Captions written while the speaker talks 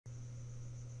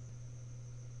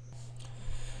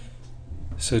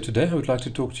So today I would like to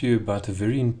talk to you about a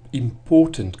very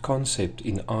important concept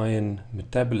in iron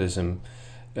metabolism,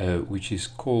 which is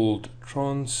called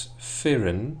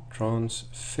transferrin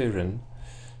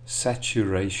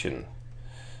saturation.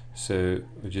 So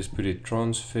we just put it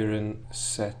transferrin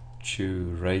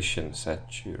saturation.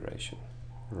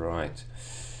 Right.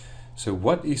 So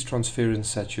what is transferrin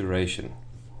saturation?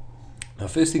 Now,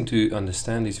 first thing to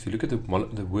understand is if you look at the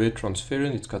word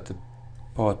transferrin, it's got the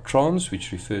part trans,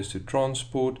 which refers to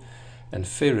transport, and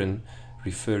ferrin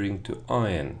referring to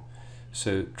iron.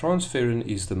 So transferrin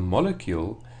is the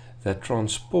molecule that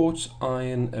transports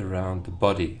iron around the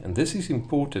body, and this is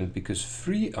important because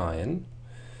free iron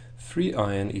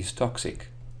is toxic.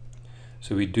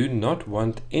 So we do not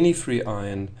want any free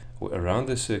iron around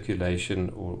the circulation,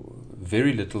 or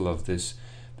very little of this,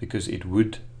 because it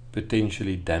would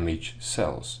potentially damage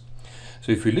cells.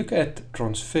 So if we look at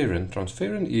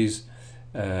transferrin is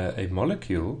a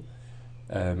molecule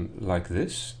like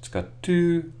this. It's got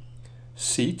two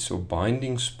seats or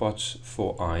binding spots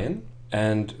for iron,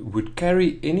 and would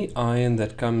carry any iron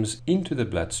that comes into the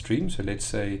bloodstream. So let's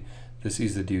say this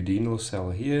is the duodenal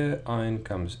cell here, iron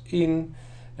comes in,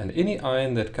 and any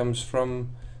iron that comes from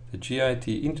the GIT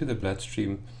into the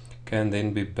bloodstream can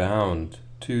then be bound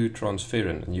to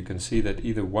transferrin, and you can see that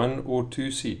either one or two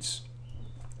seats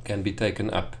can be taken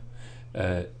up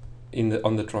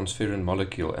on the transferrin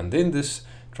molecule, and then this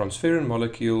transferrin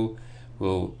molecule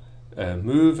will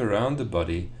move around the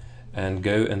body and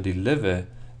go and deliver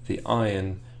the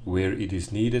iron where it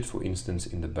is needed, for instance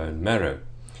in the bone marrow.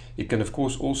 It can of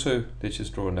course also, let's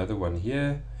just draw another one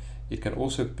here, it can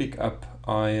also pick up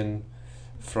iron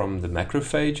from the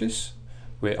macrophages,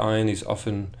 where iron is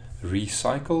often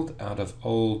recycled out of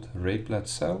old red blood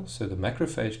cells. So the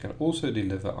macrophage can also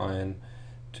deliver iron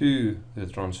to the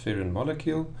transferrin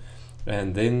molecule,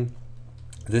 and then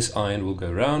this iron will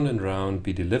go round and round,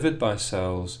 be delivered by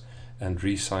cells and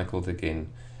recycled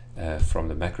again from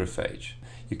the macrophage.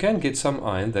 You can get some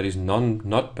iron that is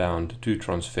not bound to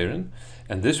transferrin,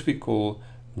 and this we call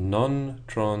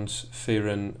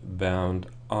non-transferrin bound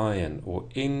iron, or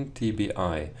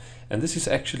NTBI, and this is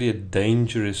actually a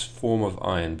dangerous form of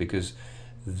iron because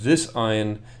this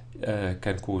iron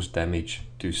can cause damage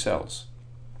to cells.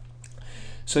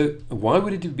 So why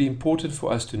would it be important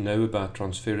for us to know about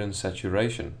transferrin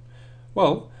saturation?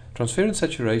 Well, transferrin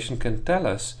saturation can tell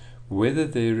us whether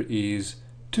there is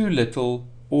too little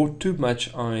or too much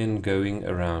iron going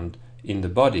around in the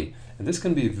body, and this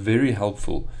can be very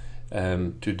helpful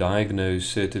to diagnose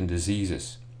certain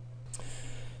diseases.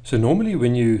 So normally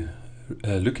when you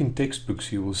look in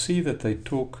textbooks, you will see that they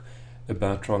talk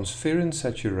about transferrin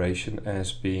saturation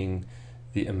as being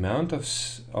the amount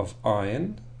of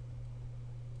iron,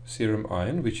 serum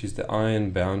iron, which is the iron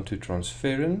bound to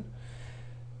transferrin,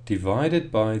 divided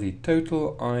by the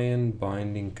total iron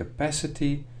binding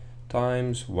capacity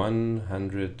times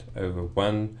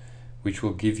 100/1, which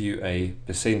will give you a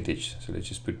percentage. So let's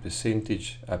just put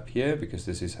percentage up here because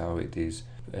this is how it is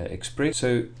expressed.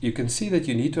 So you can see that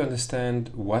you need to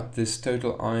understand what this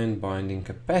total iron binding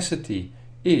capacity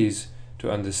is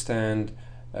to understand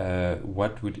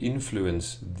what would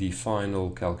influence the final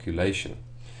calculation.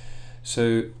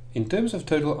 So in terms of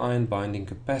total iron binding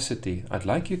capacity, I'd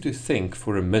like you to think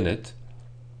for a minute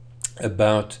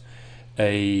about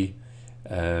a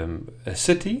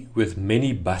city with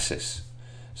many buses.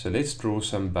 So let's draw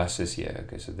some buses here.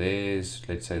 Okay, so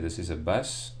let's say this is a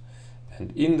bus,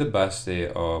 and in the bus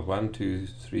there are 1, 2,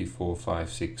 3, 4, 5,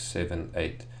 6, 7,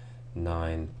 8,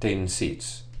 9, 10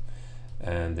 seats,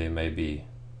 and there may be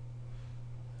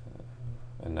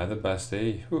another bus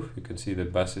there. Whew, you can see the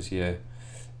buses here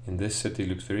in this city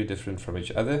looks very different from each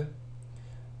other.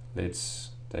 Let's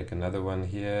take another one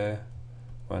here.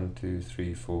 1, 2,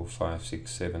 3, 4, 5, 6,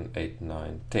 7, 8,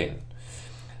 9, 10.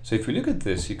 So if we look at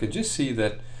this, you can just see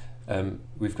that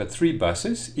we've got 3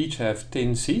 buses, each have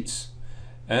 10 seats,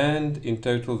 and in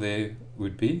total there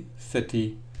would be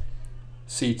 30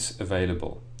 seats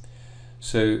available.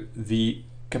 So the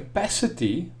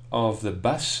capacity of the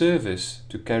bus service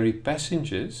to carry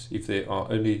passengers, if there are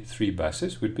only 3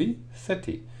 buses, would be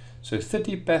 30. So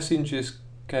 30 passengers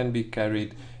can be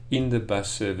carried in the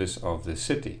bus service of the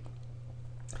city.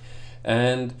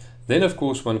 And then of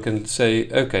course one can say,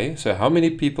 okay, so how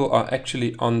many people are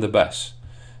actually on the bus?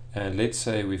 And let's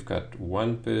say we've got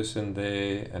one person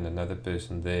there, and another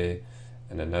person there,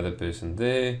 and another person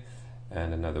there,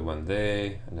 and another one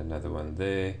there, and another one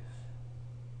there,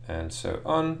 and so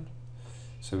on.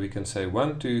 So we can say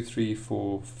 1, 2, 3,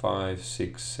 4, 5,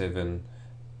 6, 7,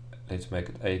 let's make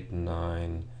it 8,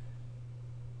 9,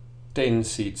 10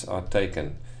 seats are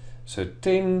taken. So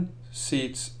 10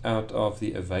 seats out of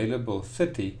the available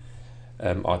 30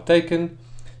 are taken.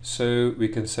 So we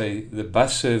can say the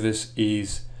bus service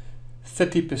is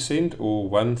 30% or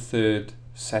 1/3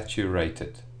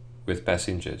 saturated with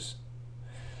passengers.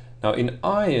 Now in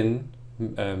iron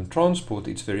transport,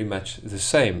 it's very much the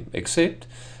same, except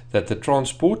that the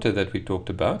transporter that we talked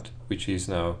about, which is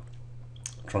now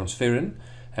transferrin,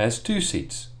 has 2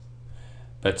 seats.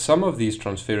 But some of these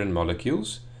transferrin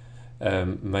molecules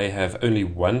may have only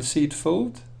 1 seat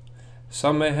filled,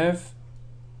 some may have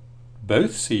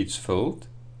both seats filled,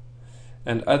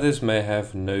 and others may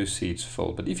have no seats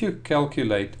filled. But if you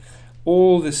calculate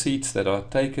all the seats that are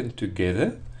taken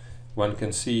together, one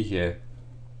can see here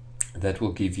that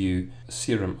will give you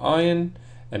serum iron.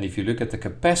 And if you look at the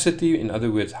capacity, in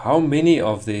other words, how many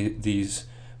of these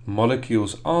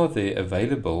molecules are there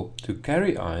available to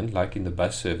carry iron, like in the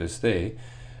bus service there,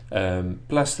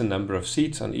 plus the number of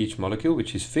seats on each molecule,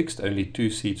 which is fixed, only 2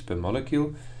 seats per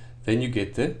molecule, then you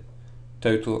get the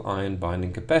total iron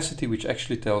binding capacity, which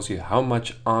actually tells you how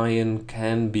much iron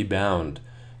can be bound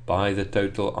by the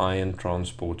total iron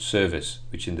transport service,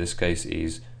 which in this case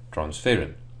is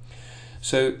transferrin.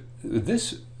 So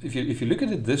this, if you look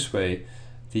at it this way,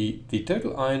 the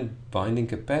total iron binding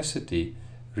capacity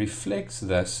reflects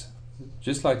thus,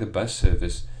 just like the bus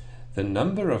service, the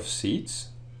number of seats,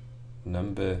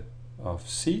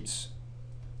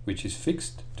 which is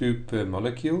fixed, 2 per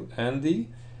molecule, and the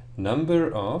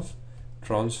number of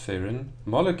transferrin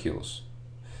molecules.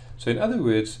 So in other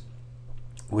words,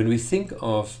 when we think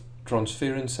of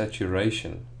transferrin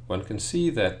saturation, one can see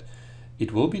that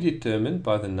it will be determined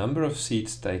by the number of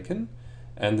seats taken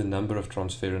and the number of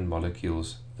transferrin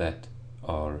molecules that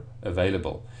are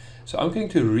available. So I'm going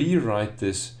to rewrite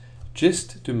this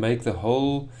just to make the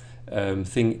whole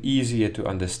thing easier to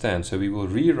understand. So we will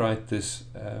rewrite this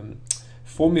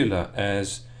formula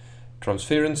as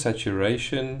transferrin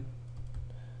saturation,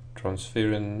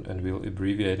 transferrin, and we'll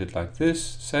abbreviate it like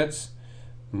this, SATS,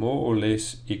 more or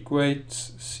less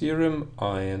equates serum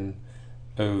iron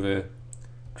over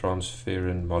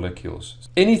transferrin molecules.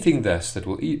 Anything thus that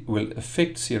will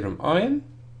affect serum iron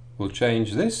will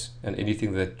change this, and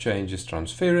anything that changes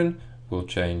transferrin will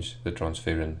change the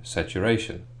transferrin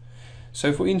saturation.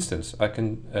 So for instance, I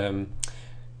can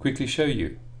quickly show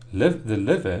you, the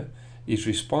liver is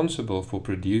responsible for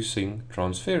producing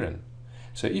transferrin.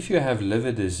 So if you have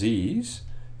liver disease,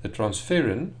 the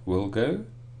transferrin will go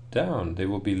down. There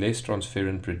will be less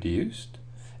transferrin produced.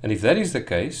 And if that is the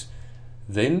case,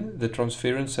 then the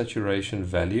transferrin saturation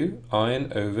value,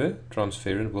 iron over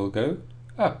transferrin, will go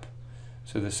up.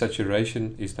 So the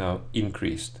saturation is now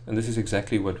increased. And this is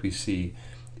exactly what we see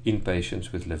in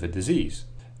patients with liver disease.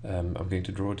 I'm going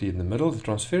to draw it in the middle. The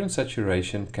transferrin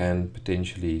saturation can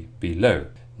potentially be low.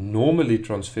 Normally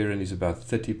transferrin is about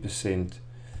 30%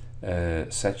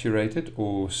 saturated,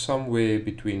 or somewhere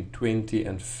between 20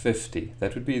 and 50.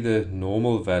 That would be the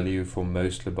normal value for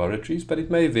most laboratories, but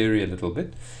it may vary a little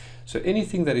bit. So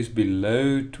anything that is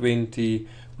below 20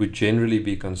 would generally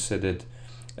be considered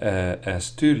as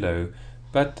too low,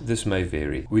 but this may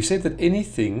vary. We said that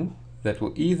anything that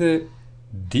will either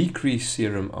decrease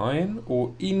serum iron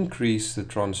or increase the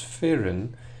transferrin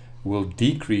will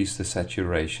decrease the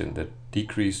saturation, the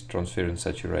decreased transferrin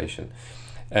saturation.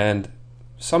 And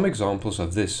some examples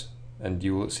of this, and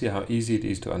you will see how easy it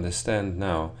is to understand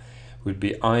now, would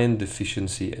be iron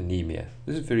deficiency anemia.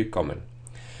 This is very common.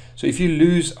 So if you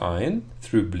lose iron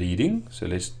through bleeding, so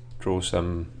let's draw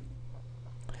some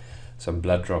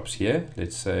blood drops here.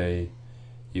 Let's say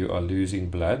you are losing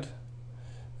blood,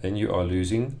 then you are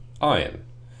losing iron.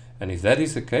 And if that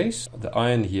is the case, the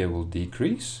iron here will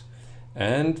decrease,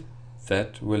 and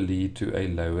that will lead to a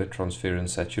lower transferrin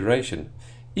saturation.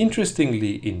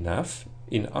 Interestingly enough,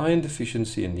 in iron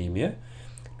deficiency anemia,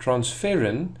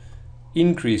 transferrin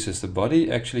increases. The body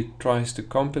actually tries to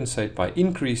compensate by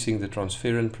increasing the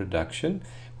transferrin production,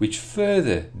 which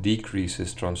further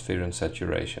decreases transferrin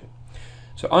saturation.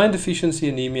 So iron deficiency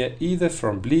anemia, either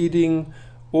from bleeding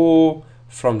or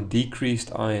from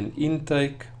decreased iron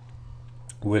intake,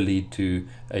 will lead to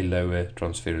a lower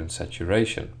transferrin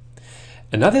saturation.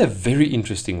 Another very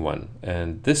interesting one,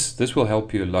 and this will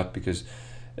help you a lot, because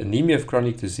anemia of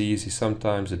chronic disease is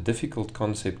sometimes a difficult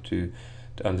concept to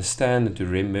understand and to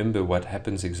remember what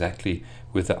happens exactly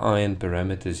with the iron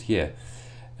parameters here.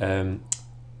 And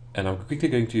I'm quickly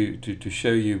going to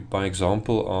show you by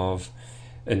example of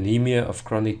anemia of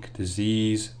chronic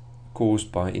disease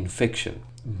caused by infection.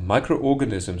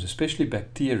 Microorganisms, especially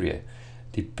bacteria,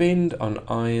 depend on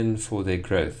iron for their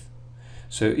growth.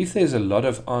 So if there's a lot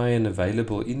of iron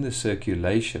available in the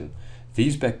circulation,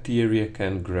 these bacteria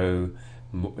can grow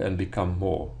and become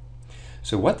more.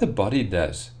 So what the body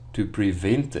does to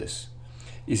prevent this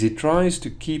is it tries to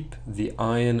keep the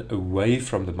iron away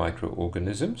from the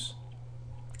microorganisms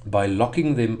by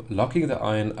locking the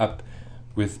iron up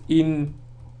within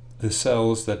the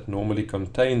cells that normally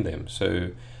contain them.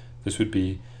 So this would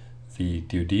be the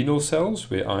duodenal cells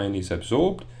where iron is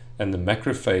absorbed, and the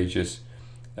macrophages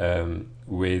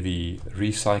where the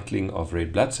recycling of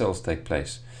red blood cells take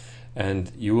place.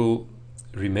 And you will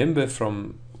remember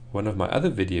from one of my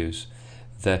other videos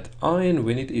that iron,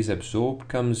 when it is absorbed,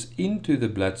 comes into the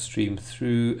bloodstream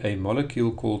through a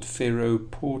molecule called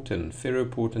ferroportin.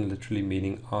 Ferroportin literally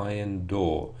meaning iron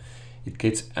door. It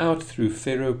gets out through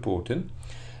ferroportin,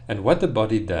 and what the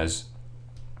body does,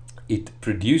 it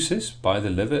produces, by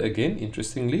the liver again,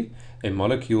 interestingly, a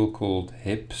molecule called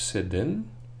hepcidin,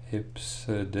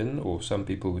 or some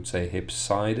people would say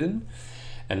hepcidin.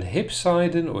 And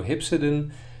hepcidin or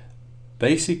hepcidin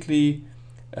basically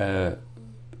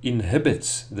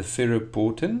inhibits the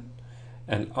ferroportin,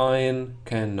 and iron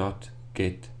cannot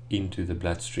get into the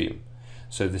bloodstream.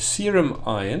 So the serum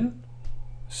iron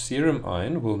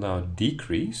will now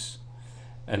decrease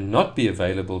and not be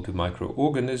available to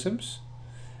microorganisms,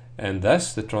 and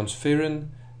thus the transferrin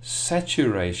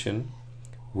saturation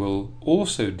will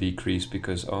also decrease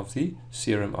because of the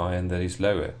serum iron that is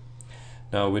lower.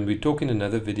 Now, when we talk in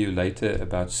another video later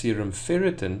about serum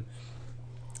ferritin,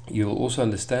 you'll also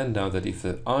understand now that if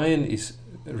the iron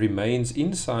remains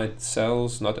inside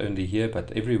cells, not only here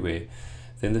but everywhere,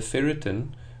 then the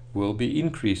ferritin will be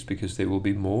increased because there will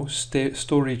be more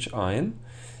storage iron,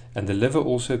 and the liver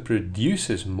also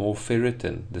produces more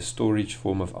ferritin, the storage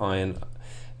form of iron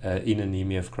in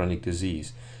anemia of chronic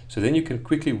disease. So then you can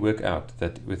quickly work out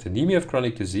that with anemia of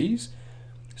chronic disease,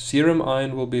 serum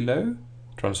iron will be low,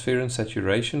 transferrin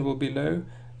saturation will be low,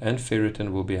 and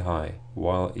ferritin will be high.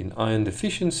 While in iron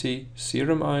deficiency,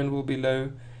 serum iron will be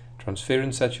low,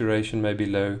 transferrin saturation may be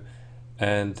low,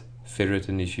 and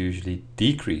ferritin is usually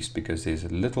decreased because there's a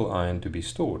little iron to be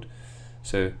stored.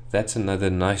 So that's another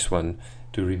nice one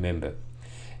to remember.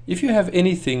 If you have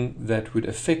anything that would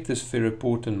affect this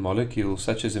ferroportin molecule,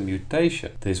 such as a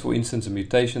mutation, there's for instance a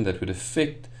mutation that would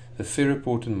affect the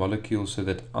ferroportin molecule so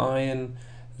that iron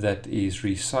that is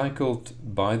recycled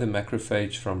by the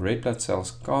macrophage from red blood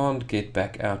cells can't get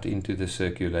back out into the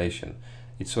circulation.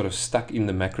 It's sort of stuck in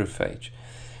the macrophage.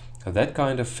 Now that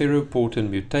kind of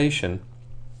ferroportin mutation,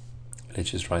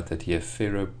 let's just write that here,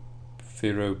 ferroportin,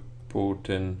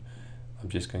 I'm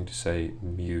just going to say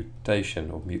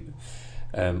mutation, or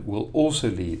will also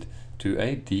lead to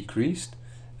a decreased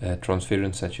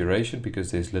transferrin saturation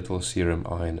because there's little serum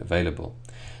iron available.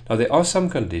 Now there are some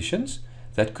conditions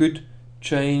that could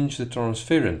change the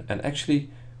transferrin and actually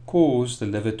cause the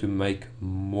liver to make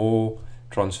more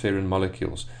transferrin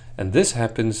molecules, and this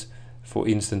happens for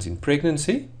instance in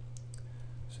pregnancy.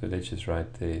 So let's just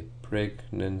write there,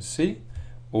 pregnancy,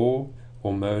 or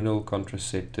hormonal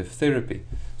contraceptive therapy.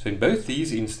 So in both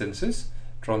these instances,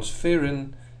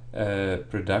 transferrin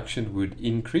production would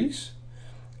increase,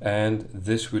 and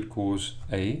this would cause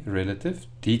a relative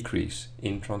decrease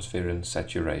in transferrin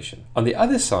saturation. On the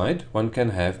other side, one can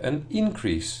have an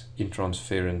increase in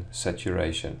transferrin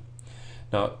saturation.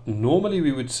 Now, normally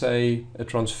we would say a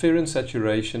transferrin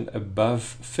saturation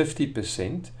above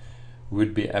 50%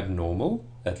 would be abnormal,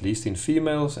 at least in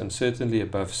females, and certainly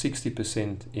above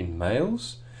 60% in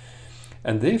males.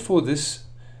 And therefore this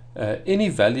any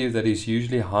value that is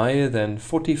usually higher than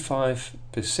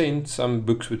 45%, some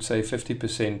books would say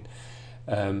 50%,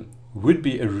 would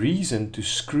be a reason to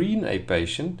screen a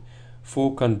patient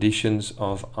for conditions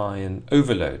of iron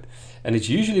overload. And it's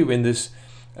usually when this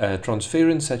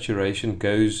transferrin saturation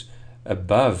goes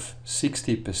above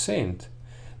 60%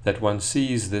 that one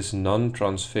sees this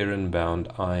non-transferrin bound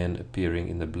iron appearing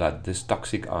in the blood, this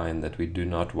toxic iron that we do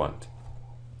not want,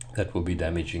 that will be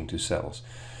damaging to cells.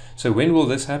 So when will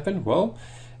this happen? Well,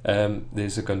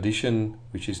 there's a condition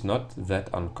which is not that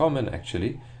uncommon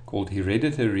actually, called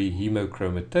hereditary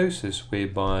hemochromatosis,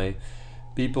 whereby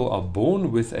people are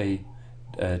born with a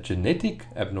genetic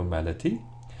abnormality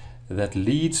that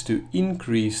leads to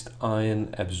increased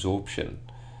iron absorption.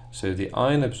 So the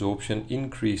iron absorption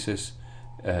increases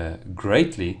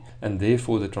greatly, and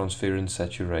therefore the transferrin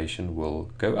saturation will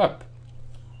go up.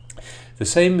 The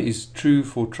same is true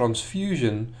for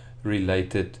transfusion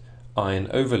related iron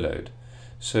overload.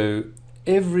 So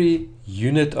every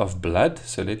unit of blood,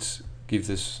 so let's give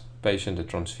this patient a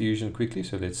transfusion quickly.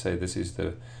 So let's say this is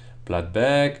the blood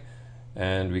bag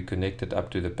and we connect it up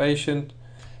to the patient.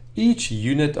 Each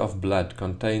unit of blood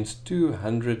contains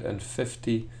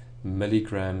 250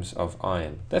 milligrams of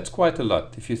iron. That's quite a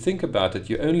lot. If you think about it,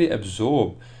 you only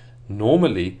absorb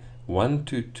normally 1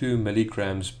 to 2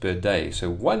 milligrams per day. So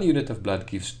 1 unit of blood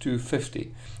gives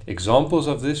 250. Examples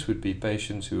of this would be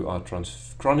patients who are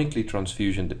chronically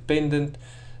transfusion dependent,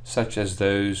 such as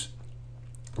those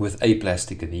with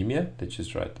aplastic anemia. Let's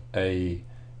just write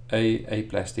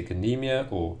aplastic anemia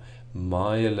or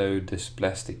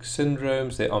myelodysplastic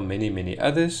syndromes. There are many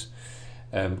others.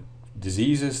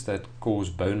 Diseases that cause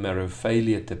bone marrow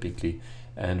failure typically,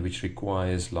 and which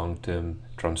requires long-term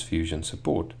transfusion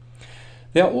support.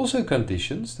 There are also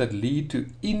conditions that lead to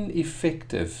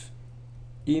ineffective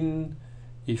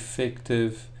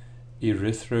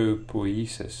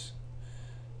erythropoiesis.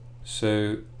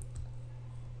 So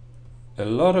a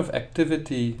lot of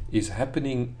activity is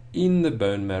happening in the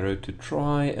bone marrow to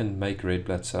try and make red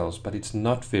blood cells, but it's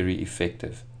not very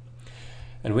effective.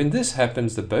 And when this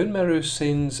happens, the bone marrow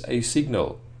sends a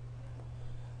signal.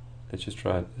 Let's just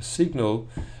try it. A signal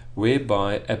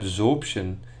whereby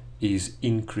absorption is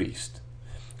increased.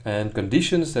 And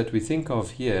conditions that we think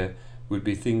of here would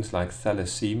be things like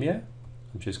thalassemia.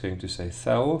 I'm just going to say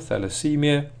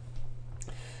thalassemia,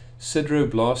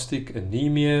 sideroblastic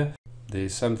anemia.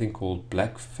 There's something called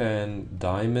black fan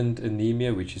diamond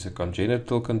anemia, which is a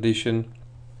congenital condition,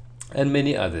 and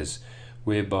many others,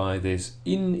 whereby there's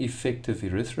ineffective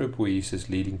erythropoiesis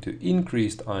leading to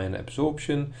increased iron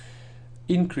absorption,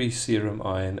 increased serum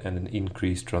iron, and an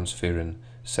increased transferrin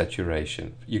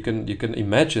saturation. You can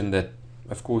imagine that,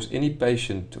 of course, any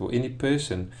patient or any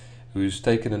person who's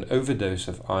taken an overdose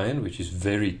of iron, which is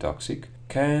very toxic,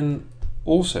 can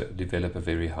also develop a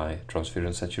very high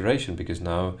transferrin saturation, because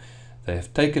now they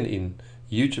have taken in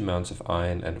huge amounts of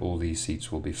iron and all these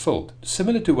seats will be filled.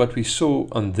 Similar to what we saw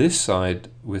on this side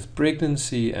with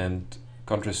pregnancy and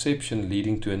contraception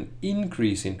leading to an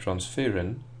increase in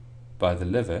transferrin by the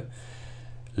liver,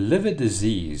 liver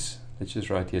disease, let's just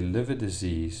write here, liver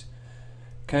disease,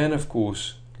 can of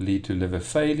course lead to liver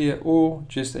failure or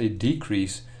just a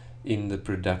decrease in the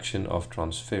production of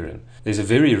transferrin. There's a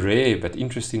very rare but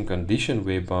interesting condition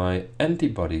whereby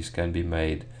antibodies can be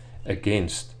made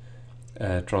against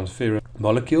transferrin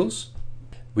molecules,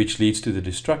 which leads to the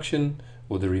destruction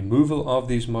or the removal of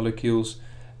these molecules.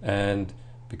 And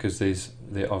because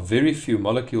there are very few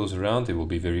molecules around, there will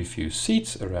be very few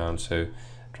seats around, so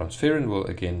transferrin will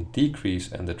again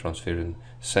decrease and the transferrin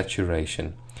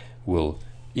saturation will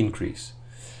increase.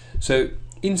 So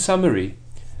in summary,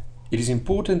 it is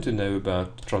important to know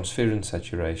about transferrin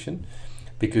saturation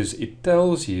because it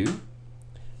tells you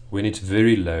when it's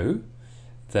very low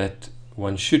that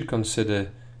one should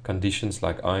consider conditions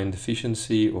like iron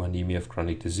deficiency or anemia of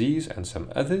chronic disease and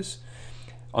some others.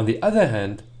 On the other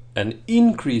hand, an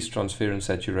increased transferrin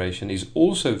saturation is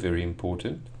also very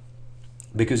important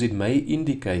because it may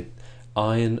indicate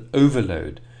iron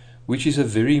overload, which is a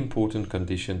very important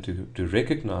condition to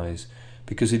recognize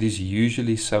because it is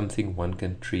usually something one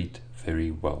can treat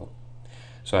very well.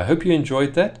 So I hope you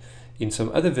enjoyed that. In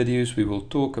some other videos we will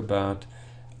talk about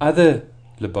other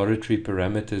laboratory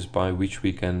parameters by which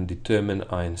we can determine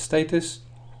iron status,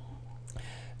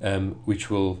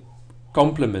 which will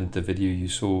complement the video you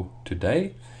saw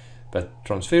today. But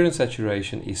transferrin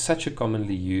saturation is such a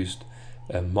commonly used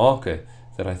marker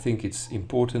that I think it's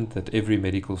important that every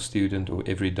medical student or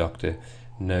every doctor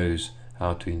knows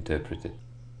how to interpret it.